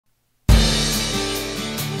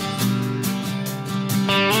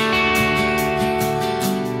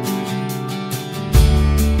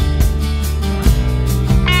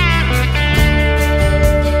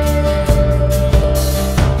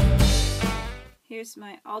Here's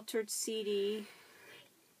my Altred Cd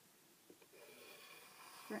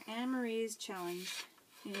for Anna Marie's challenge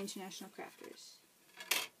in International Crafters.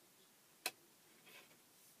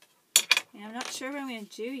 And I'm not sure what I'm going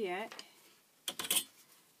to do yet.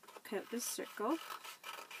 Cut out this circle.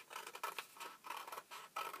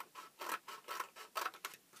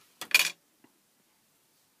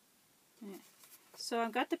 Yeah. So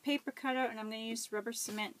I've got the paper cut out, and I'm going to use rubber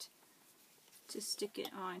cement to stick it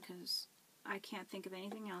on because I can't think of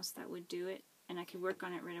anything else that would do it, and I can work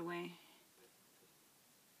on it right away.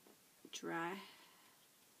 Dry.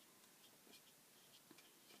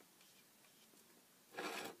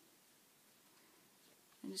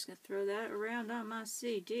 I'm just going to throw that around on my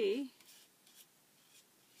CD.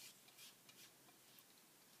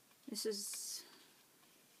 This is,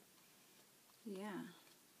 yeah.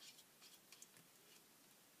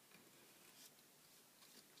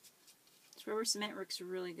 This rubber cement works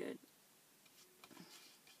really good.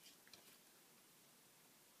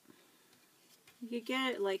 You could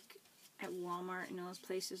get it like at Walmart and those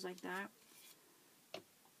places like that.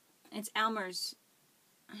 It's Elmer's.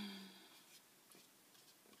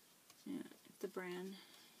 Yeah, it's the brand.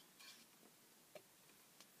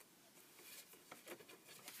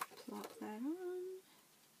 Plop that on.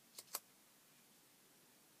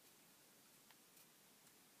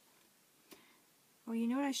 Oh, you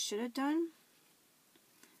know what I should have done?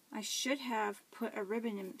 I should have put a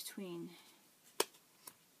ribbon in between.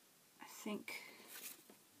 I think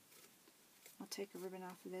I'll take a ribbon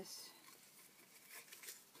off of this.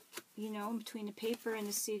 You know, between the paper and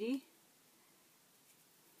the CD.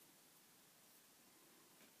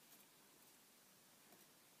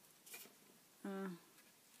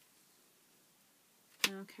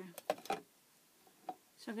 Okay.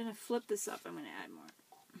 So I'm going to flip this up. I'm going to add more.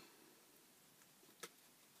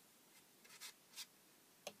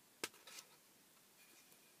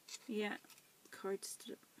 Yeah, card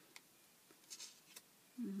strip.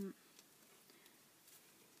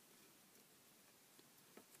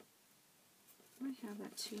 I might have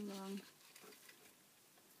that too long.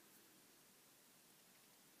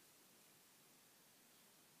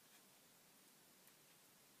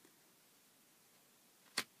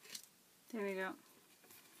 There we go.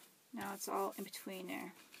 Now it's all in between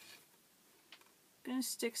there. I'm going to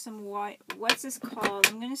stick some white, what's this called?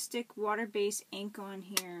 I'm going to stick water-based ink on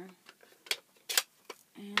here.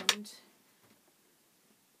 And I'm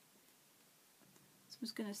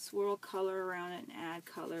just going to swirl color around it and add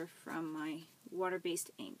color from my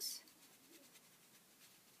water-based inks.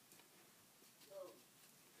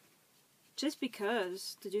 Just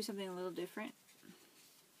because, to do something a little different.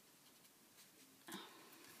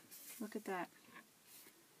 Look at that.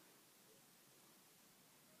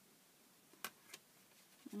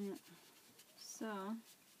 So,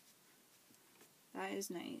 that is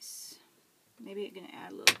nice. Maybe I'm going to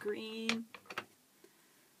add a little green.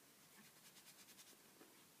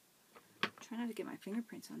 Try not to get my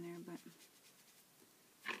fingerprints on there, but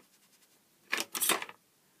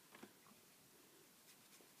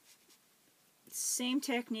same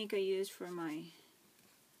technique I used for my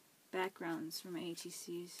backgrounds for my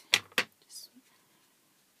ATCs. Just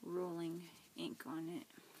rolling ink on it.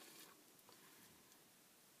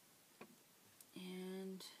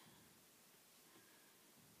 And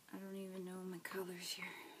I don't even know my colors here.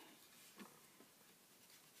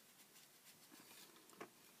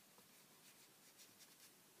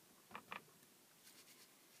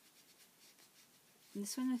 And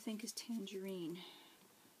this one I think is tangerine.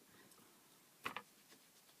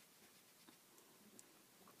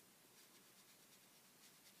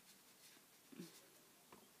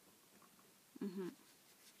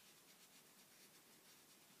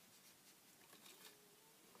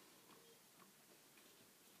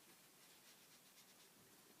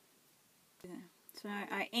 So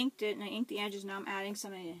I inked it, and I inked the edges. Now I'm adding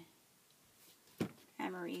some of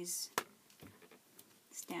Anna Marie's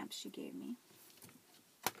stamps she gave me.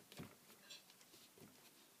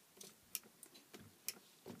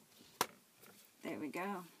 There we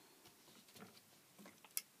go.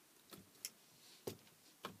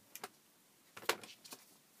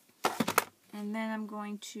 And then I'm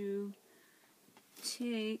going to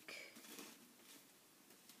take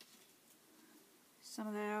some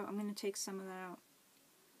of that out. I'm going to take some of that out.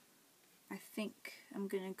 I think I'm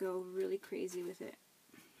going to go really crazy with it.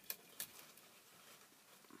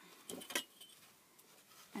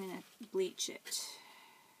 I'm going to bleach it.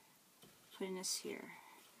 Putting this here.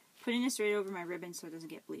 Putting this right over my ribbon so it doesn't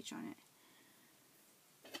get bleach on it.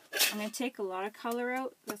 I'm going to take a lot of color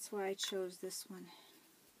out. That's why I chose this one.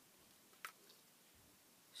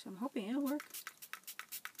 So I'm hoping it'll work.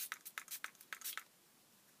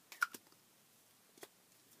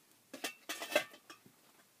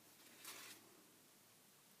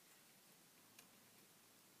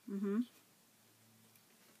 Mm-hmm.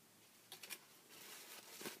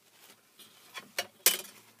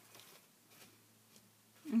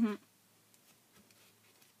 Mm-hmm.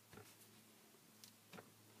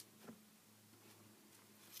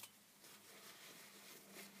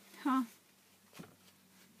 Huh.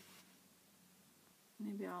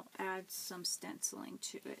 Maybe I'll add some stenciling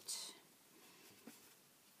to it.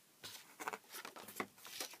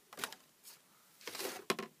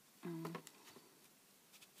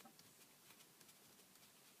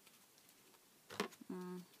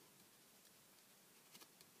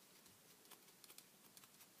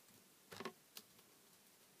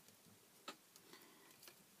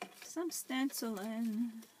 Some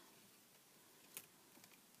stenciling.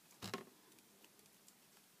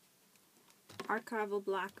 Archival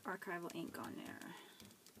black, archival ink on there.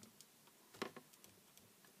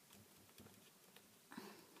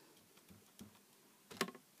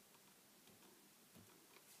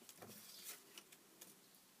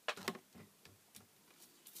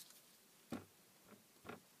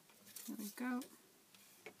 There we go.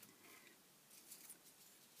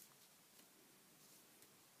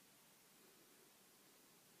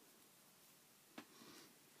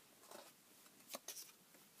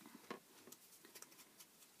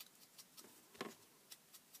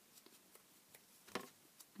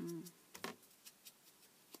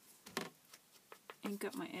 Ink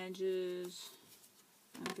up my edges.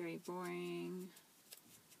 I'm very boring.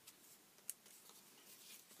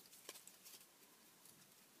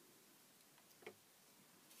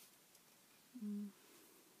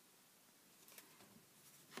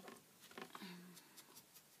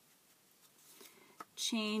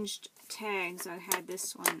 Changed tags. I had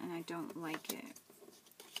this one and I don't like it.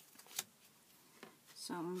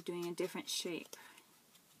 So I'm doing a different shape.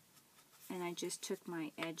 And I just took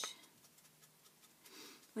my edge.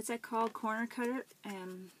 What's that called? Corner cutter.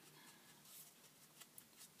 I'm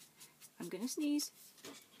gonna sneeze.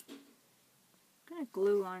 I'm gonna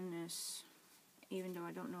glue on this, even though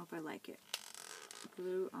I don't know if I like it.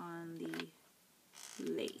 Glue on the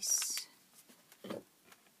lace.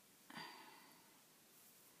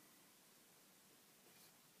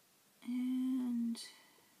 And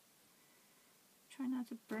try not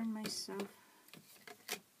to burn myself.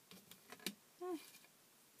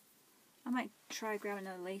 I might try grab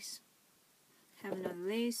another lace. Have another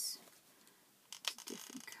lace. It's a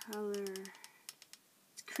different color.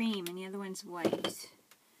 It's cream and the other one's white. But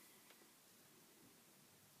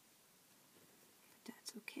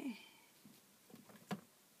that's okay.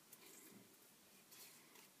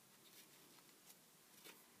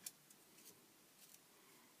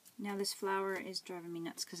 Now this flower is driving me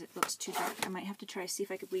nuts because it looks too dark. I might have to try to see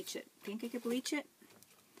if I could bleach it. Think I could bleach it?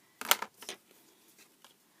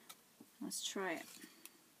 Let's try it.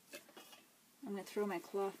 I'm going to throw my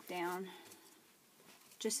cloth down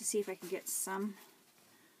just to see if I can get some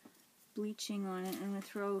bleaching on it. I'm going to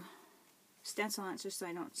throw stencil on it just so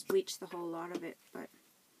I don't bleach the whole lot of it, but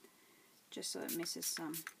just so it misses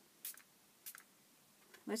some.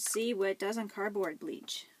 Let's see what it does on cardboard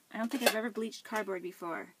bleach. I don't think I've ever bleached cardboard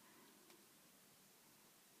before.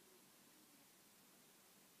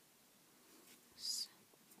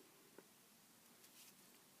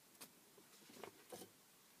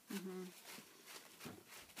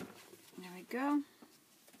 There we go.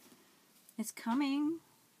 It's coming,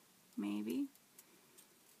 maybe.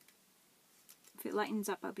 If it lightens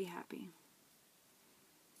up, I'll be happy.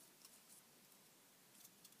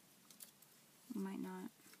 It might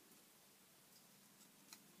not.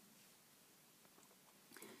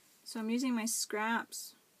 So I'm using my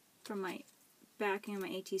scraps from my backing of my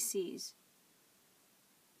ATCs.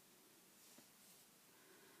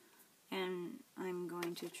 And I'm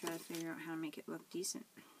going to try to figure out how to make it look decent.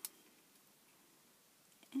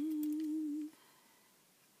 And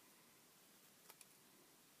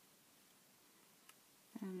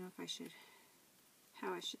I don't know if I should,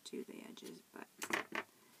 how I should do the edges, but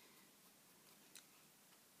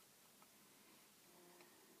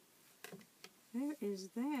there is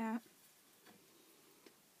that.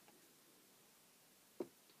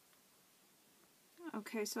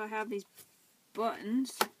 Okay, so I have these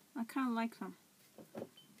buttons. I kind of like them. I'm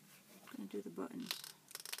going to do the buttons.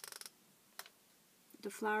 The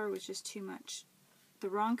flower was just too much. The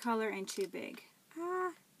wrong color and too big.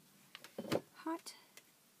 Ah! Hot.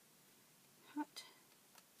 Hot.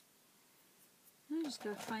 I just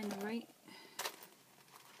gotta find the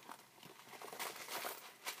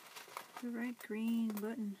right green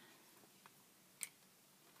button.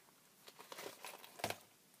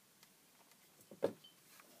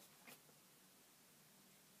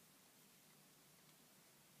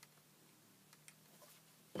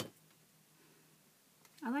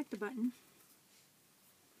 the button.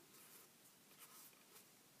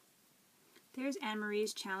 There's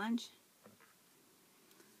Anne-Marie's challenge.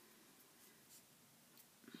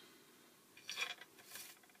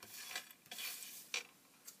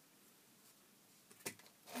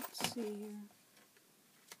 Let's see here.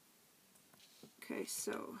 Okay,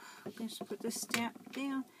 so I'm going to put this stamp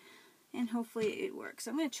down and hopefully it works.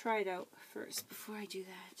 I'm going to try it out first before I do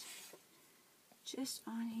that. Just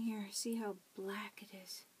on here, see how black it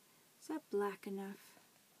is. Is that black enough?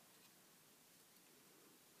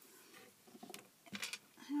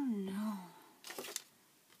 I don't know.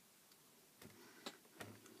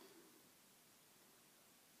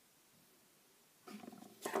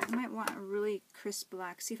 I might want a really crisp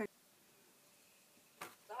black. See if I.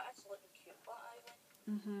 That's looking cute, but I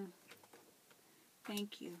went.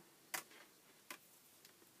 Thank you.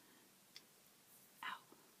 Ow.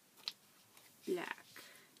 Black.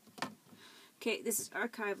 Okay, this is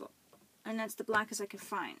archival, and that's the blackest I could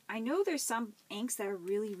find. I know there's some inks that are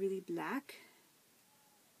really, really black,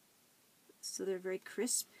 so they're very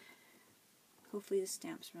crisp. Hopefully the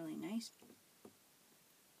stamp's really nice.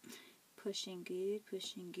 Pushing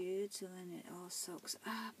good, so then it all soaks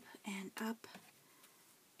up, and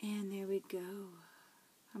there we go.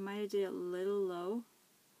 I might have did it a little low.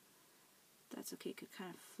 That's okay, could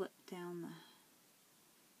kind of flip down the...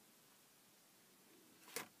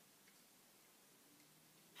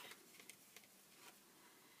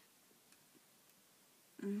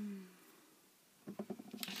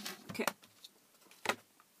 Okay.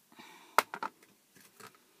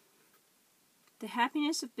 The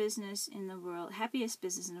happiness of business in the world, happiest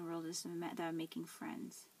business in the world is that of making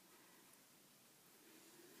friends.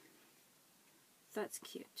 That's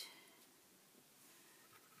cute.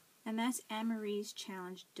 And that's Anne-Marie's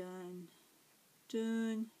challenge done.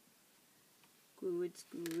 Done. Good,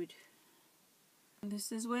 good.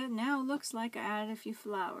 This is what it now looks like. I added a few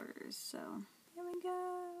flowers, so there we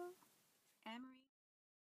go.